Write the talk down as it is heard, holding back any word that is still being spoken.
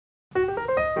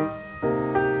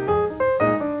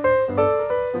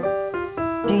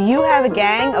have a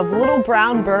gang of little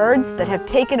brown birds that have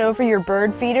taken over your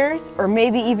bird feeders, or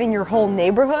maybe even your whole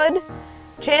neighborhood?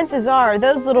 Chances are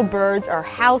those little birds are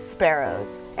house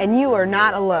sparrows, and you are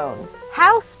not alone.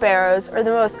 House sparrows are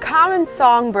the most common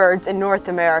songbirds in North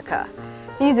America.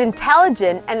 These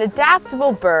intelligent and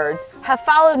adaptable birds have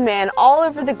followed man all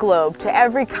over the globe to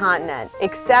every continent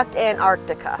except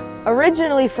Antarctica.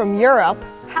 Originally from Europe,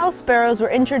 house sparrows were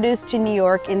introduced to New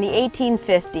York in the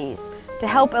 1850s to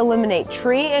help eliminate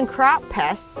tree and crop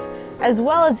pests, as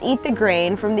well as eat the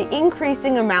grain from the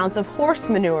increasing amounts of horse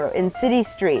manure in city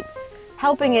streets,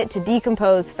 helping it to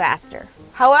decompose faster.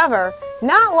 However,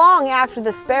 not long after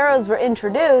the sparrows were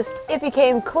introduced, it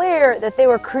became clear that they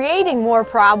were creating more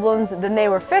problems than they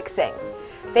were fixing.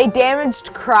 They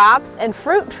damaged crops and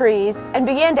fruit trees and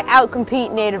began to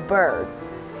outcompete native birds.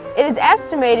 It is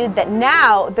estimated that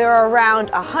now there are around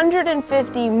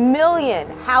 150 million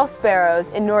house sparrows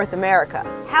in North America.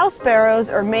 House sparrows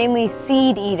are mainly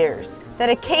seed eaters that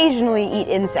occasionally eat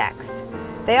insects.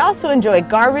 They also enjoy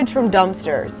garbage from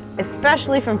dumpsters,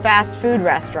 especially from fast food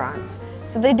restaurants,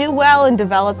 so they do well in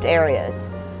developed areas.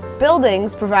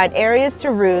 Buildings provide areas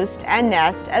to roost and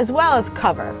nest as well as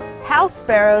cover. House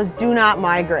sparrows do not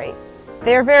migrate.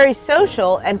 They are very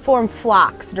social and form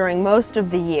flocks during most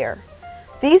of the year.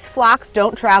 These flocks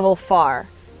don't travel far,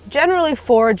 generally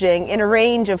foraging in a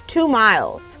range of 2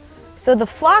 miles. So the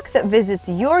flock that visits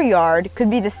your yard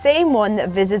could be the same one that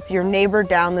visits your neighbor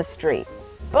down the street.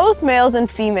 Both males and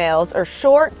females are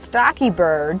short, stocky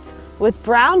birds with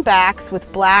brown backs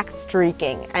with black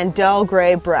streaking and dull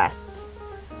gray breasts.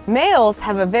 Males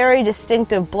have a very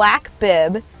distinctive black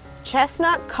bib,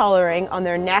 chestnut coloring on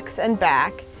their necks and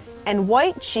back, and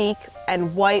white cheek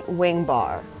and white wing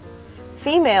bar.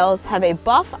 Females have a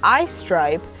buff eye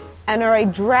stripe and are a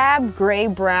drab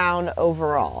gray-brown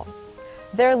overall.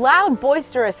 Their loud,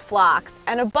 boisterous flocks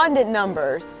and abundant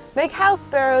numbers make house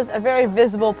sparrows a very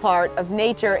visible part of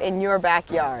nature in your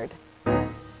backyard.